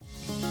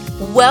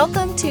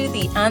Welcome to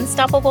the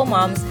Unstoppable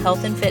Moms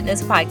Health and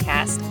Fitness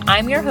Podcast.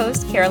 I'm your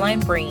host, Caroline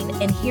Breen,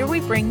 and here we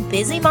bring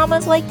busy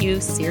mamas like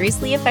you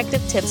seriously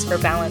effective tips for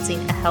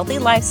balancing a healthy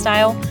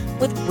lifestyle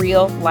with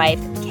real life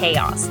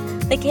chaos.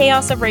 The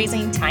chaos of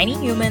raising tiny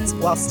humans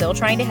while still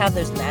trying to have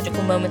those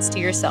magical moments to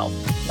yourself,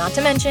 not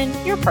to mention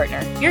your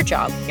partner, your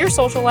job, your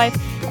social life,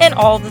 and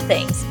all the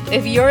things.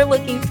 If you're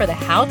looking for the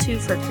how-to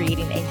for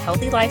creating a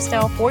healthy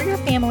lifestyle for your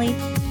family,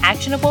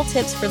 actionable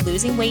tips for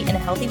losing weight in a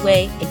healthy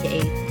way,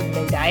 aka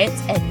no diets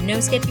and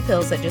no sketchy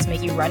pills that just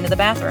make you run to the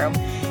bathroom,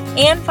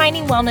 and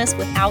finding wellness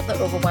without the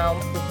overwhelm,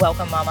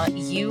 welcome mama,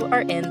 you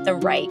are in the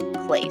right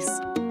place.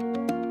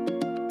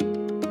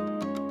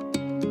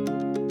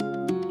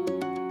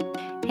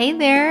 Hey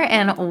there,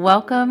 and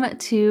welcome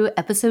to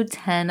episode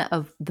 10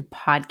 of the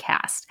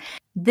podcast.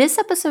 This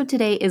episode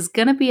today is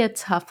going to be a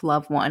tough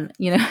love one.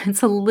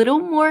 It's a little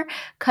more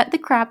cut the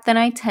crap than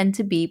I tend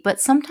to be, but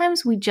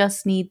sometimes we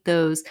just need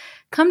those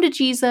come to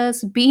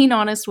Jesus, being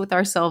honest with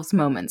ourselves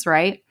moments,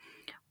 right?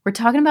 We're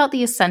talking about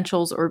the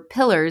essentials or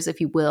pillars, if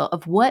you will,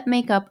 of what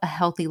make up a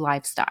healthy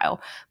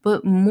lifestyle,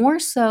 but more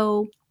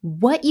so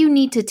what you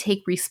need to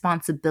take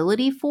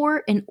responsibility for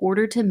in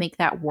order to make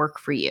that work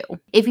for you.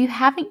 If you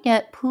haven't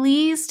yet,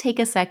 please take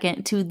a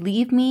second to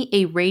leave me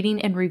a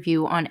rating and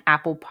review on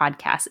Apple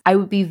Podcasts. I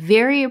would be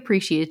very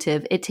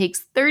appreciative. It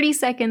takes 30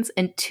 seconds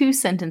and 2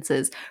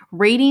 sentences.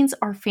 Ratings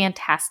are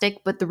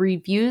fantastic, but the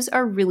reviews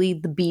are really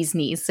the bee's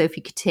knees. So if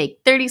you could take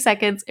 30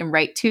 seconds and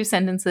write 2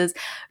 sentences,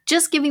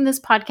 just giving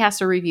this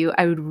podcast a review,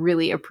 I would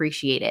really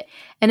appreciate it.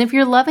 And if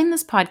you're loving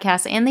this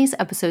podcast and these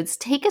episodes,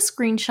 take a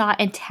screenshot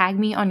and tag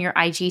me on your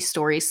IG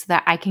stories so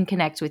that I can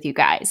connect with you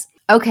guys.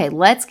 Okay,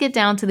 let's get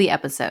down to the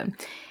episode.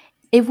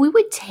 If we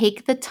would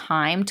take the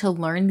time to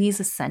learn these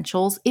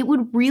essentials, it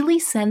would really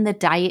send the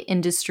diet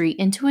industry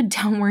into a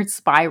downward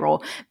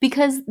spiral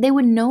because they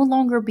would no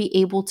longer be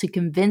able to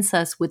convince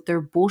us with their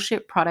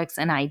bullshit products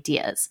and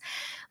ideas.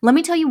 Let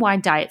me tell you why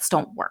diets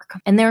don't work.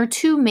 And there are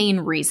 2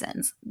 main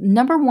reasons.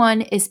 Number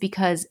 1 is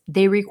because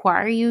they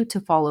require you to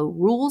follow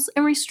rules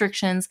and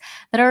restrictions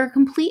that are a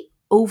complete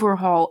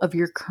overhaul of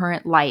your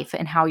current life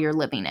and how you're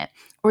living it,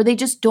 or they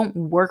just don't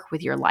work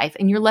with your life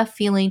and you're left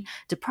feeling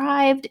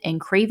deprived and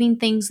craving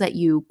things that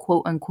you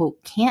quote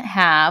unquote can't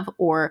have,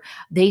 or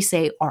they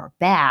say are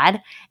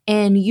bad,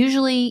 and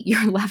usually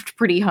you're left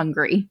pretty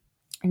hungry.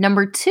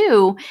 Number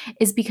 2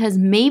 is because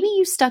maybe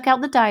you stuck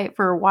out the diet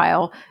for a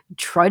while,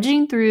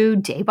 trudging through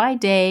day by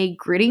day,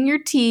 gritting your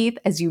teeth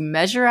as you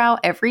measure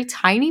out every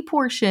tiny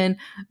portion,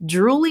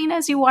 drooling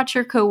as you watch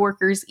your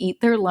coworkers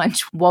eat their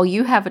lunch while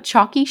you have a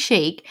chalky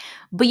shake,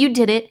 but you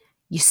did it,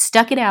 you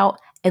stuck it out,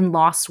 and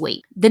lost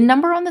weight. The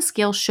number on the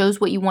scale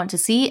shows what you want to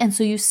see, and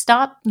so you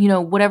stop,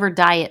 whatever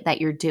diet that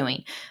you're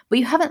doing. But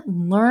you haven't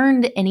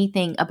learned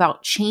anything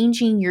about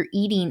changing your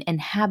eating and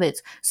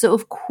habits, so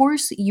of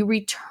course you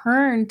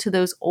return to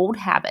those old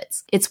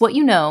habits. It's what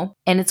you know,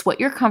 and it's what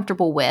you're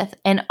comfortable with,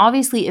 and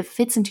obviously it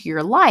fits into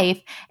your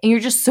life, and you're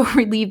just so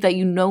relieved that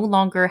you no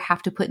longer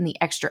have to put in the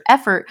extra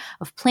effort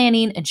of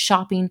planning and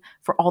shopping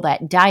for all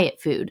that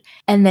diet food,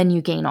 and then you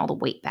gain all the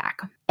weight back.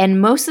 And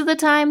most of the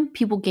time,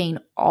 people gain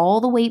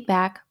all the weight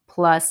back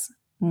plus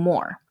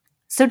more.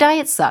 So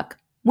diets suck.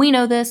 We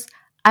know this.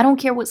 I don't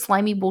care what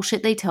slimy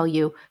bullshit they tell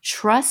you.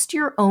 Trust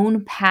your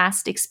own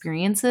past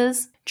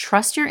experiences.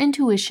 Trust your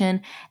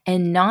intuition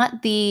and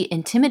not the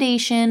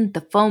intimidation, the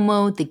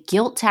FOMO, the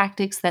guilt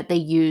tactics that they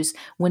use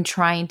when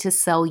trying to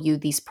sell you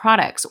these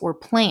products or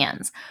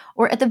plans.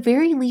 Or at the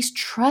very least,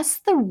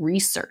 trust the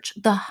research,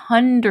 the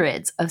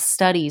hundreds of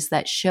studies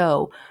that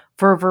show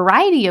for a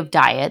variety of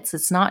diets,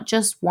 it's not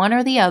just one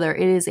or the other,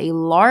 it is a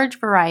large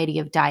variety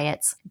of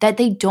diets, that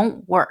they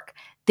don't work.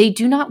 They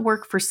do not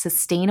work for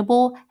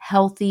sustainable,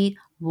 healthy,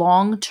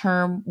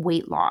 long-term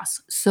weight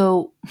loss.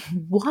 So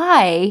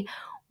why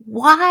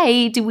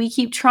do we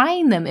keep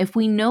trying them if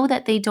we know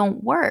that they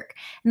don't work?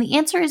 And the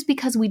answer is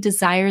because we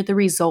desire the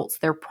results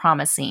they're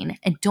promising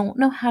and don't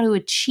know how to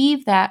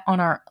achieve that on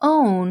our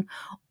own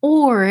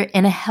or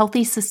in a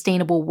healthy,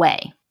 sustainable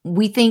way.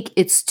 We think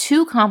it's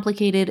too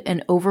complicated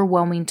and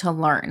overwhelming to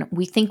learn.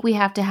 We think we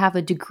have to have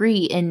a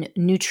degree in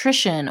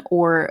nutrition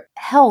or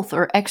health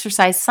or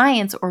exercise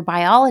science or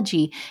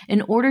biology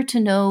in order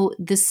to know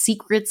the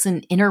secrets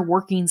and inner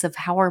workings of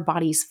how our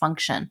bodies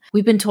function.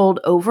 We've been told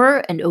over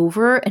and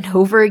over and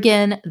over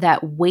again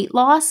that weight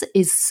loss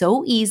is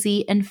so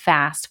easy and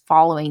fast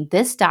following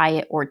this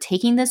diet or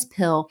taking this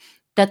pill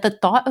that the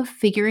thought of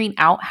figuring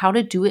out how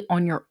to do it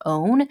on your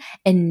own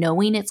and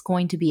knowing it's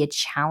going to be a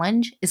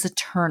challenge is a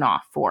turnoff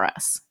for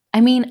us. I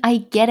mean, I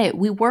get it.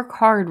 We work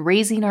hard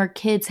raising our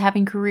kids,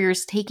 having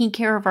careers, taking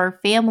care of our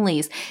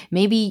families.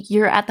 Maybe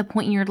you're at the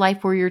point in your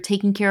life where you're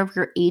taking care of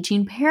your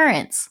aging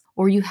parents,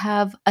 or you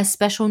have a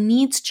special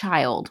needs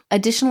child.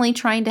 Additionally,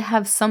 trying to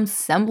have some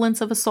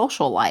semblance of a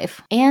social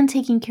life and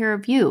taking care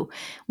of you.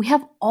 We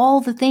have all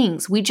the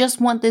things. We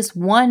just want this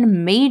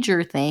one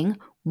major thing,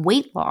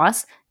 weight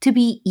loss, to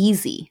be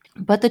easy.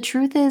 But the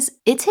truth is,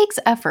 it takes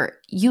effort.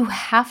 You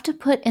have to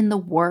put in the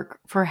work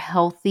for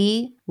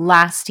healthy,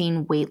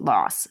 lasting weight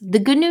loss. The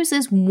good news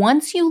is,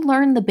 once you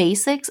learn the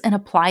basics and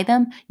apply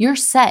them, you're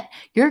set.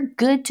 You're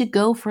good to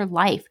go for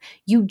life.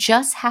 You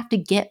just have to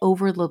get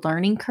over the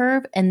learning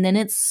curve, and then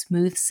it's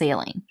smooth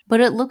sailing. But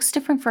it looks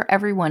different for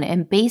everyone,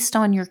 and based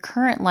on your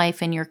current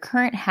life and your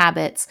current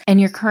habits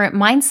and your current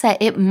mindset,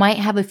 it might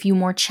have a few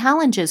more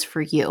challenges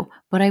for you,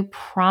 but I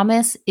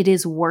promise it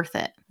is worth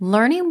it.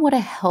 Learning what a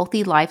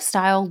healthy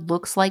lifestyle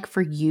looks like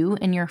for you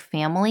and your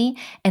family,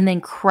 and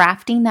then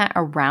crafting that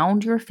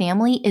around your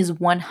family, is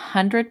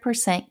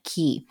 100%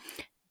 key.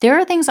 There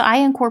are things I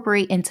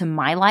incorporate into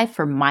my life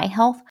for my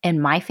health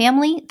and my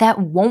family that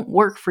won't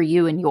work for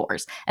you and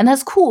yours. And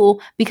that's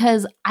cool,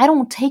 because I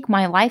don't take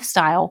my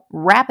lifestyle,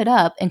 wrap it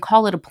up, and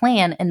call it a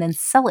plan and then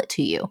sell it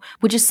to you,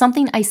 which is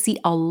something I see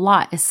a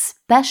lot,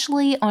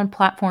 especially on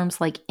platforms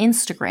like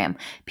Instagram.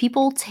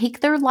 People take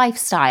their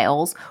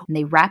lifestyles and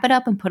they wrap it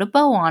up and put a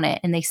bow on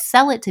it and they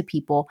sell it to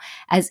people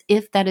as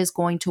if that is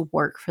going to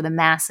work for the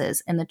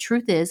masses. And the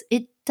truth is,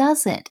 it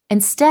doesn't.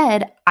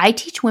 Instead, I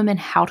teach women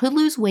how to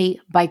lose weight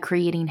by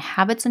creating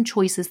habits and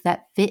choices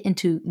that fit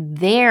into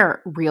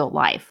their real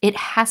life. It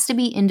has to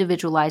be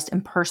individualized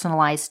and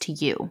personalized to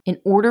you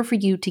in order for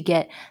you to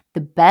get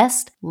the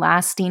best,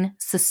 lasting,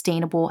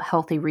 sustainable,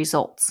 healthy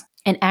results,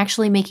 and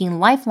actually making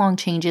lifelong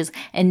changes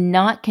and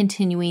not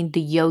continuing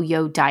the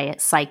yo-yo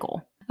diet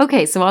cycle.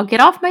 Okay, so I'll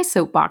get off my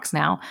soapbox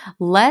now.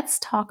 Let's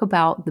talk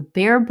about the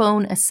bare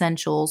bone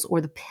essentials,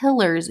 or the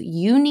pillars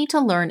you need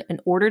to learn in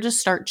order to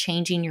start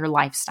changing your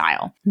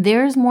lifestyle.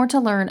 There's more to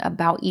learn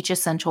about each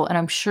essential, and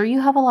I'm sure you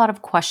have a lot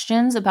of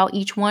questions about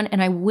each one,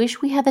 and I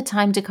wish we had the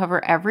time to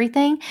cover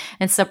everything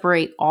and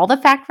separate all the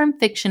fact from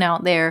fiction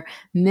out there,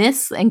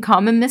 myths and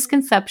common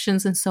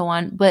misconceptions and so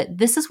on, but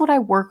this is what I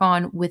work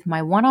on with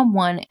my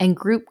one-on-one and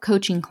group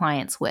coaching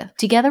clients with.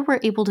 Together,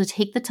 we're able to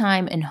take the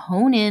time and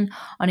hone in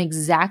on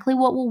exactly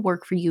what will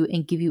work for you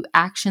and give you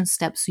action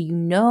steps so you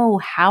know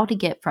how to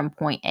get from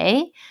point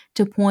A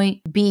to point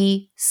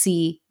B,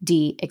 C,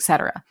 D,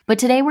 etc. But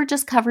today we're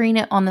just covering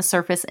it on the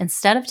surface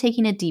instead of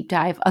taking a deep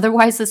dive.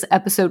 Otherwise, this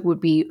episode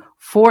would be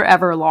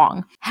forever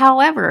long.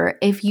 However,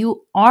 if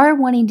you are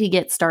wanting to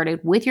get started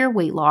with your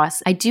weight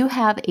loss, I do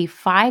have a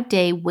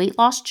 5-day weight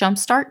loss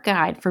jumpstart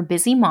guide for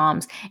busy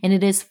moms, and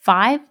it is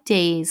 5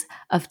 days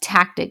of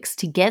tactics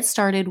to get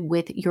started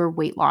with your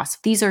weight loss.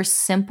 These are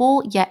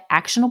simple yet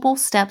actionable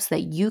steps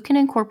that you can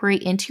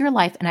incorporate into your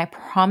life, and I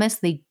promise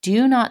they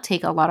do not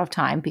take a lot of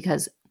time,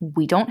 because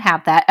we don't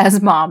have that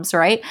as moms,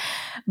 right?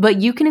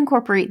 But you can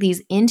incorporate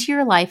these into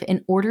your life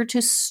in order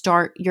to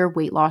start your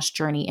weight loss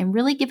journey and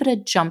really give it a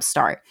jump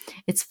start.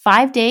 It's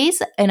 5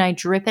 days, and I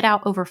drip it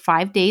out over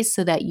 5 days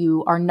so that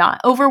you are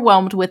not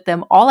overwhelmed with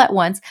them all at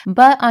once.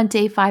 But on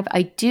day 5,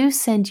 I do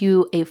send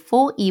you a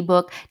full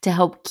ebook to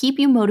help keep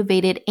you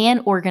motivated and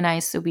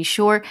organized. So be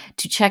sure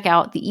to check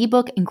out the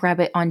ebook and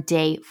grab it on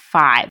day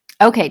 5.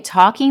 Okay,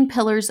 talking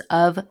pillars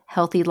of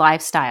healthy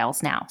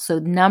lifestyles now. So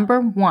number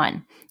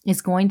 1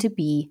 is going to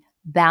be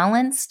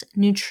balanced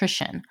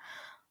nutrition.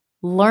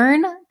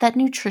 Learn that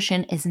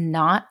nutrition is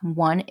not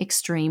one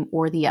extreme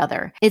or the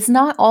other. It's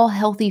not all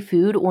healthy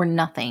food or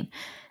nothing.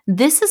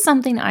 This is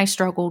something I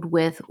struggled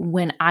with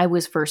when I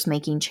was first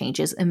making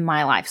changes in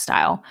my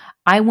lifestyle.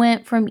 I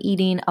went from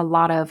eating a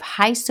lot of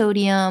high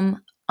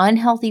sodium,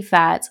 unhealthy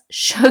fats,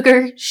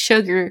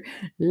 sugar,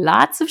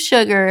 lots of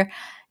sugar,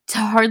 to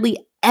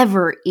hardly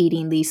ever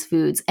eating these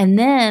foods. And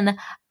then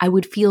I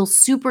would feel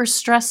super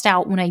stressed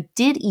out when I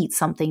did eat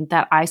something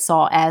that I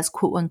saw as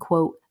quote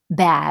unquote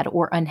bad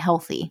or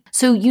unhealthy.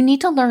 So you need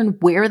to learn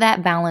where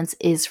that balance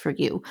is for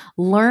you.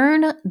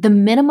 Learn the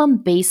minimum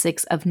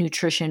basics of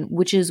nutrition,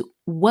 which is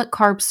what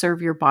carbs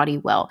serve your body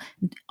well.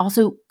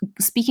 Also,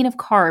 speaking of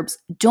carbs,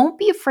 don't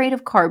be afraid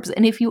of carbs.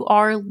 And if you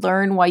are,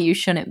 learn why you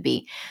shouldn't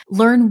be.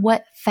 Learn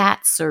what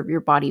fats serve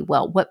your body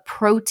well, what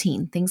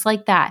protein, things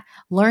like that.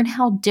 Learn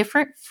how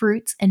different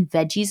fruits and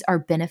veggies are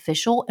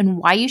beneficial and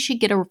why you should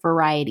get a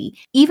variety,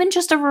 even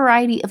just a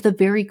variety of the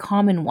very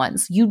common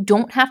ones. You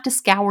don't have to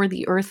scour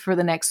the earth for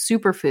the next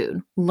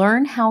superfood.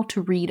 Learn how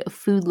to read a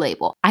food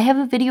label. I have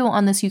a video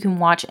on this you can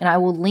watch, and I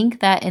will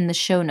link that in the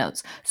show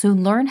notes. So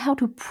learn how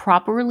to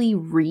properly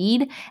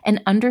read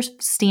and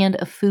understand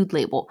a food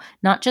label,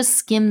 not just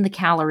skim the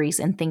calories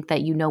and think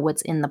that you know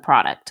what's in the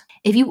product.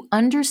 If you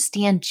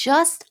understand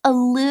just a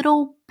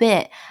little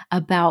bit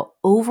about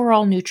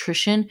overall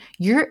nutrition,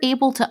 you're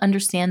able to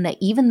understand that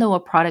even though a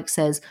product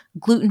says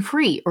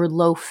gluten-free or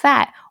low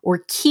fat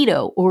or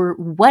keto or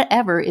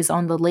whatever is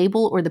on the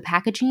label or the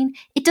packaging,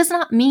 it does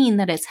not mean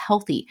that it's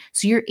healthy.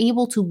 So you're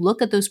able to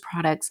look at those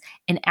products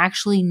and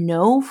actually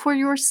know for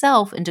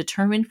yourself and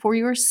determine for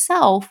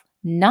yourself,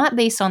 not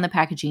based on the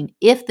packaging,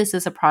 if this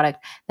is a product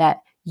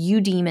that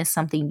you deem as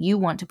something you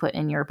want to put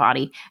in your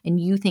body and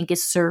you think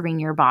is serving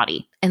your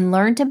body. And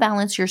learn to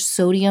balance your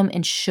sodium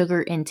and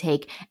sugar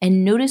intake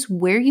and notice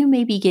where you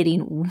may be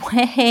getting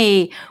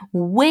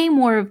way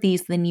more of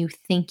these than you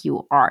think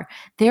you are.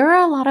 There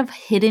are a lot of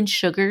hidden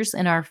sugars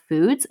in our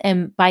foods.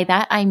 And by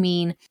that, I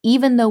mean,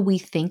 even though we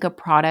think a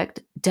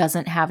product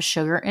doesn't have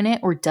sugar in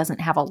it or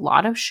doesn't have a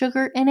lot of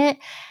sugar in it,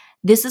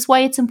 this is why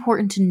it's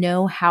important to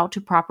know how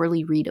to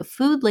properly read a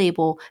food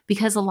label,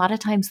 because a lot of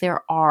times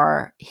there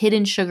are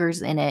hidden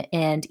sugars in it.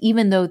 And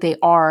even though they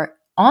are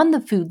on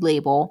the food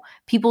label,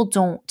 people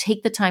don't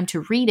take the time to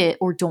read it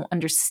or don't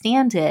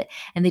understand it,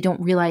 and they don't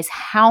realize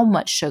how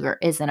much sugar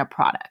is in a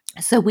product.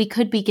 So we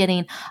could be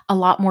getting a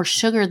lot more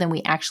sugar than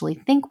we actually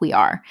think we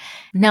are.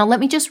 Now, let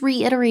me just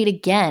reiterate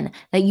again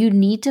that you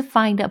need to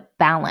find a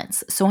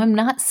balance. So I'm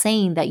not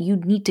saying that you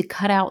need to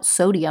cut out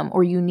sodium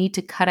or you need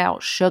to cut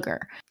out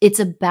sugar. It's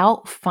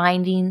about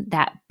finding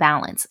that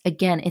balance.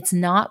 Again, it's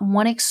not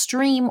one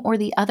extreme or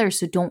the other,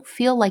 so don't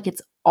feel like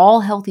it's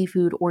all healthy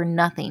food or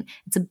nothing.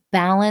 It's a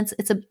balance.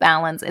 It's a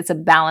balance. It's a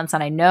balance.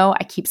 And I know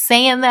I keep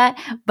saying that,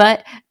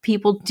 but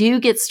people do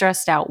get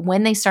stressed out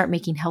when they start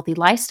making healthy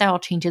lifestyle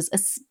changes,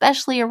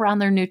 especially around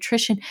their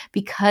nutrition,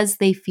 because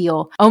they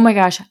feel, oh my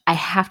gosh, I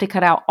have to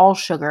cut out all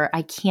sugar.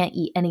 I can't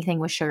eat anything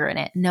with sugar in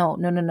it. No.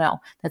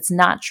 That's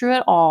not true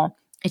at all.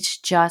 It's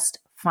just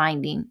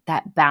finding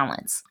that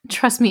balance.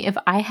 Trust me, if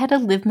I had to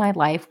live my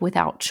life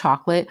without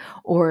chocolate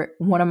or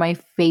one of my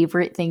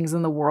favorite things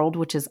in the world,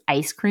 which is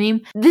ice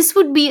cream, this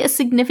would be a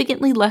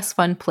significantly less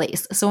fun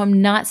place. So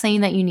I'm not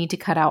saying that you need to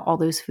cut out all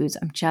those foods.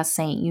 I'm just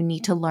saying you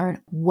need to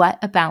learn what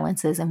a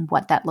balance is and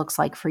what that looks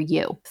like for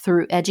you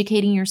through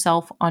educating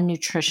yourself on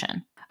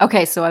nutrition.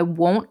 Okay, so I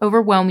won't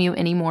overwhelm you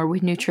anymore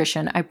with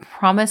nutrition. I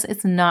promise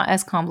it's not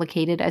as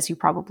complicated as you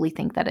probably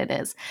think that it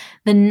is.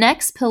 The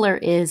next pillar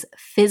is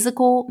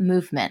physical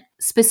movement,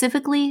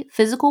 specifically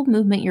physical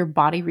movement your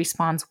body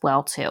responds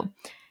well to.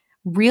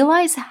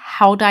 Realize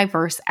how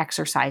diverse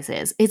exercise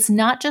is. It's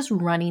not just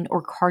running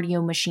or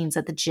cardio machines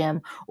at the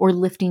gym or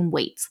lifting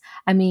weights.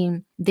 I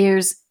mean,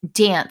 there's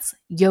dance,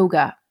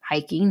 yoga,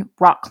 hiking,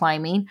 rock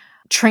climbing,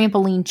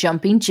 trampoline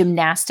jumping,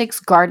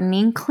 gymnastics,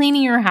 gardening,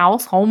 cleaning your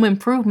house, home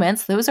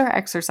improvements. Those are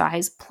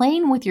exercise.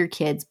 Playing with your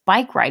kids,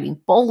 bike riding,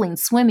 bowling,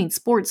 swimming,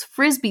 sports,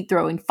 frisbee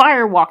throwing,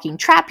 fire walking,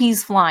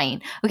 trapeze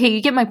flying. Okay,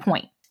 you get my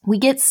point. We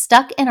get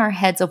stuck in our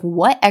heads of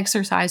what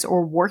exercise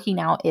or working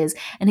out is,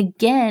 and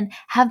again,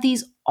 have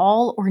these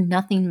all or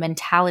nothing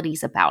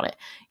mentalities about it.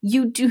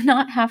 You do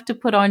not have to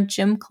put on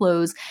gym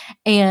clothes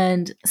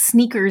and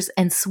sneakers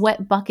and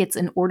sweat buckets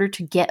in order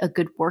to get a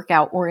good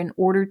workout or in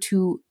order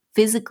to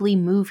physically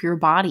move your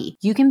body.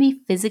 You can be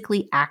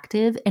physically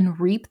active and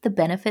reap the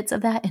benefits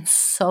of that in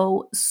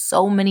so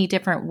many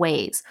different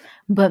ways.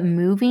 But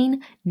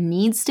moving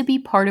needs to be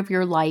part of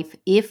your life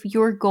if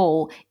your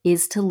goal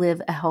is to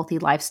live a healthy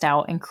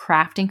lifestyle and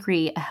craft and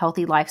create a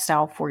healthy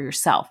lifestyle for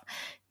yourself.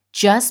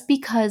 Just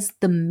because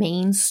the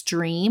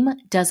mainstream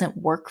doesn't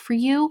work for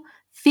you,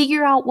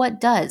 figure out what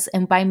does.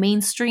 And by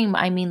mainstream,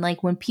 I mean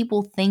like when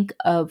people think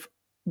of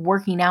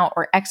working out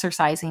or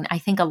exercising, I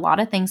think a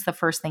lot of things, the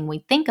first thing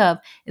we think of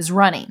is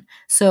running.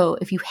 So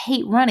if you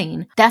hate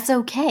running, that's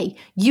okay.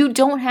 You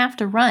don't have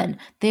to run.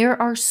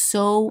 There are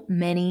so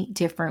many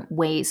different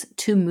ways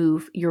to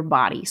move your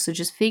body. So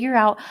just figure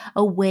out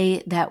a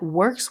way that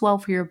works well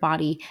for your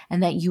body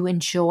and that you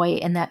enjoy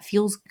and that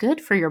feels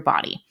good for your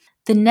body.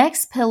 The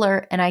next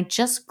pillar, and I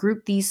just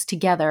grouped these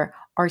together,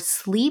 are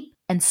sleep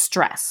and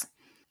stress.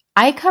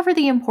 I cover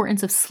the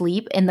importance of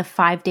sleep in the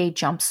 5-day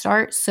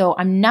jumpstart, so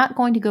I'm not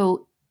going to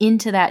go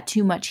into that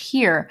too much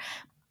here.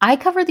 I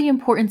cover the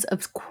importance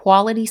of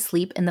quality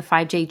sleep in the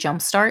 5-day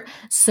jumpstart.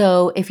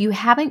 So if you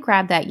haven't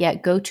grabbed that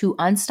yet, go to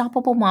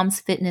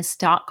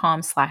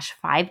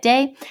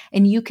unstoppablemomsfitness.com/5day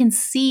and you can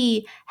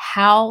see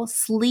how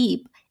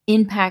sleep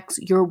impacts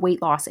your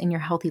weight loss and your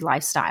healthy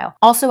lifestyle.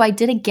 Also, I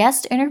did a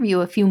guest interview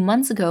a few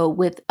months ago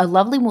with a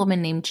lovely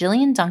woman named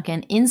Jillian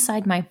Duncan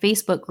inside my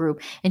Facebook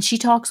group, and she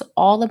talks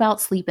all about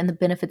sleep and the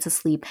benefits of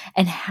sleep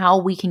and how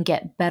we can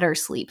get better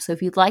sleep. So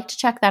if you'd like to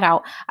check that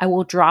out, I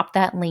will drop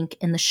that link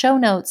in the show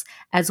notes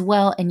as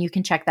well, and you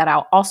can check that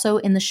out. Also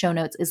in the show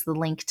notes is the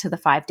link to the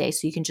 5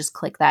 days, so you can just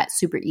click that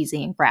super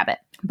easy and grab it.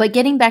 But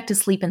getting back to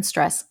sleep and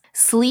stress,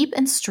 sleep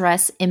and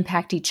stress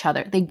impact each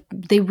other.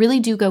 They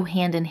really do go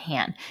hand in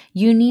hand.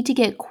 You need to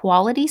get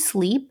quality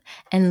sleep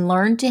and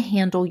learn to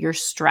handle your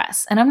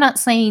stress. And I'm not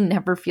saying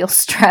never feel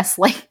stress,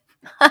 like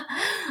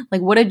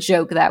what a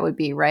joke that would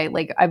be, right?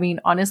 Like, I mean,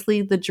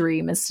 honestly, the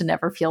dream is to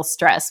never feel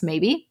stress,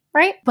 maybe,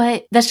 right?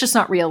 But that's just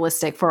not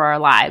realistic for our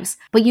lives.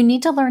 But you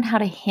need to learn how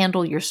to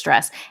handle your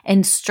stress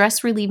and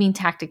stress relieving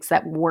tactics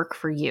that work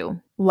for you.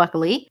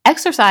 Luckily,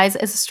 exercise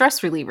is a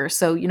stress reliever.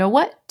 So, you know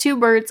what? Two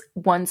birds,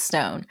 one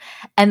stone.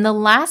 And the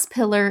last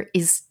pillar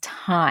is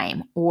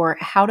time, or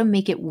how to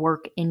make it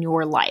work in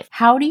your life.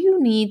 How do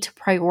you need to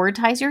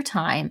prioritize your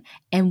time,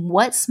 and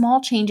what small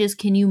changes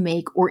can you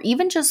make or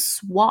even just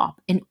swap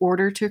in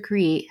order to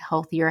create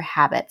healthier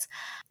habits?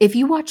 If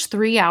you watch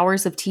 3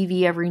 hours of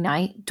TV every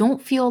night,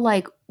 don't feel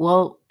like,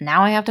 well,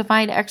 now I have to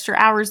find extra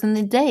hours in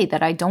the day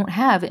that I don't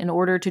have in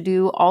order to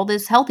do all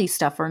this healthy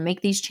stuff or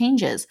make these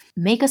changes.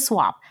 Make a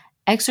swap.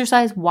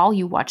 Exercise while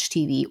you watch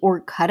TV,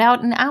 or cut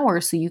out an hour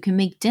so you can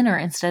make dinner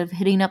instead of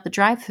hitting up the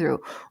drive-thru,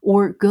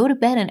 or go to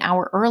bed an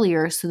hour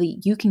earlier so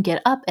that you can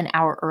get up an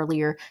hour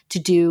earlier to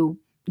do,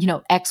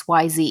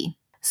 XYZ.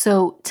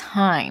 So,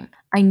 time.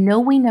 I know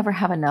we never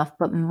have enough,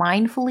 but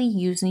mindfully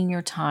using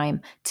your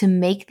time to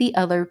make the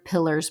other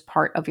pillars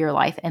part of your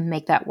life and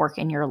make that work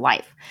in your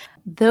life.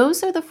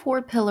 Those are the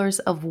 4 pillars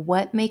of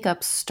what make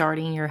up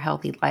starting your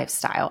healthy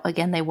lifestyle.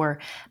 Again, they were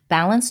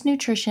balanced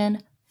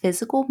nutrition,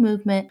 physical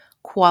movement,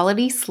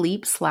 quality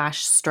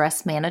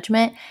sleep/stress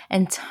management,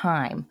 and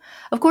time.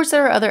 Of course,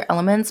 there are other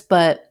elements,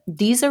 but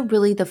these are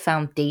really the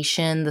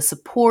foundation, the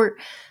support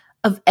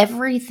of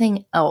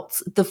everything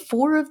else. The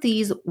 4 of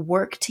these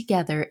work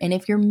together, and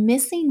if you're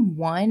missing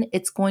one,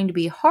 it's going to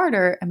be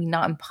harder. I mean,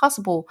 not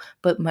impossible,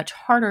 but much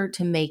harder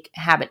to make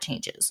habit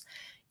changes.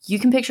 You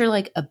can picture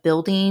like a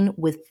building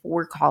with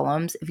 4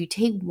 columns. If you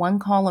take one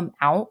column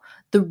out,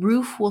 the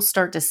roof will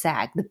start to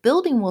sag. The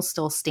building will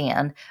still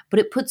stand, but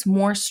it puts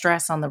more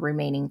stress on the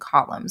remaining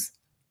columns.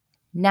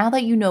 Now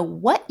that you know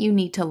what you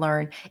need to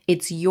learn,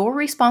 it's your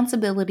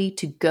responsibility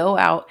to go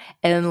out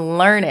and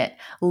learn it.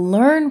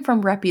 Learn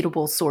from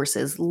reputable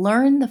sources.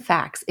 Learn the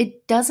facts.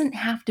 It doesn't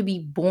have to be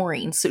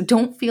boring, so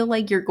don't feel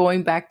like you're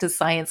going back to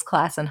science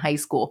class in high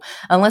school.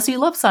 Unless you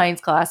love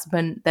science class,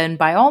 then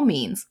by all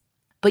means.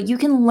 But you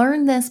can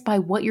learn this by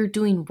what you're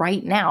doing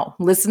right now.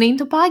 Listening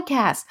to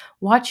podcasts,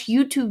 watch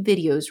YouTube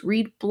videos,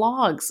 read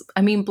blogs.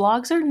 I mean,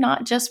 blogs are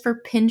not just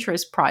for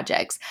Pinterest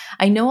projects.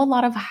 I know a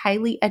lot of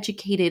highly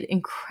educated,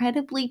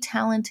 incredibly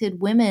talented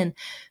women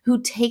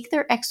who take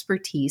their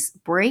expertise,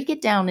 break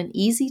it down in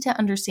easy to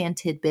understand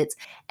tidbits,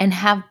 and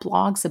have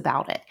blogs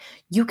about it.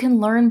 You can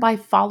learn by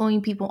following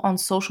people on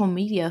social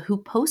media who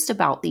post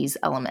about these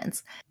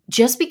elements.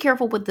 Just be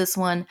careful with this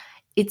one.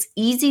 It's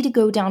easy to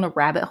go down a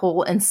rabbit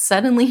hole and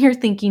suddenly you're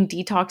thinking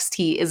detox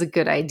tea is a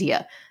good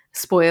idea.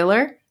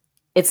 Spoiler,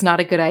 it's not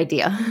a good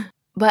idea.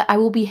 But I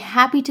will be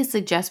happy to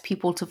suggest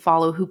people to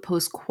follow who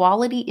post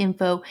quality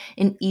info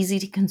and easy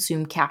to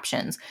consume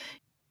captions.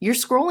 You're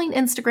scrolling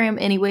Instagram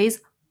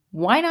anyways.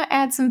 Why not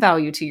add some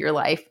value to your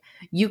life?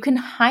 You can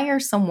hire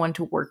someone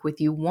to work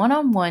with you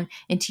one-on-one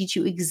and teach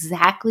you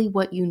exactly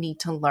what you need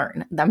to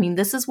learn. I mean,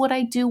 this is what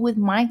I do with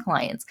my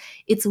clients.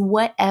 It's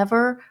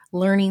whatever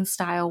learning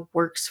style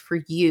works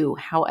for you,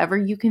 however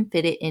you can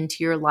fit it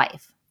into your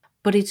life.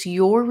 But it's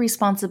your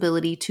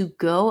responsibility to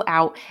go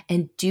out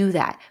and do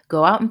that.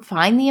 Go out and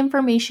find the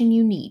information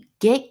you need.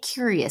 Get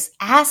curious,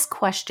 ask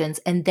questions,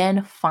 and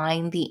then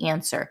find the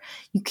answer.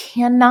 You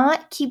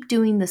cannot keep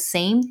doing the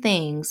same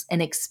things and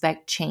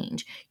expect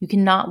change. You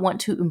cannot want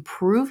to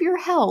improve your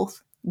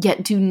health,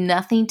 yet do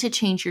nothing to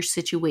change your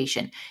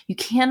situation. You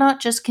cannot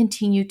just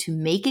continue to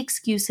make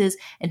excuses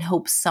and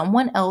hope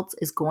someone else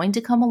is going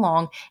to come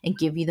along and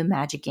give you the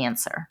magic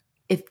answer.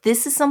 If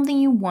this is something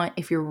you want,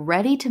 if you're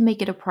ready to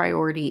make it a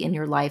priority in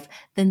your life,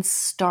 then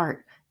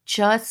start.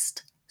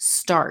 Just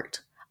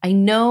start. I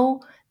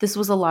know this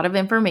was a lot of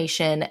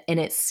information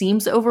and it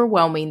seems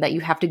overwhelming that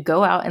you have to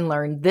go out and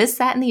learn this,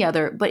 that, and the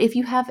other. But if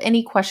you have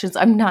any questions,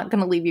 I'm not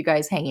going to leave you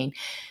guys hanging.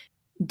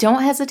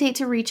 Don't hesitate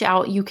to reach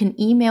out. You can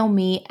email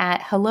me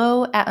at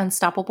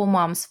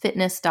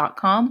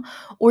hello@unstoppablemomsfitness.com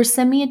or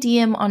send me a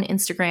DM on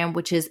Instagram,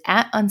 which is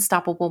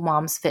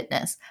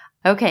 @unstoppablemomsfitness.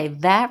 Okay,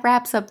 that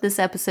wraps up this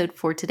episode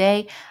for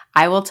today.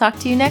 I will talk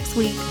to you next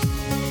week.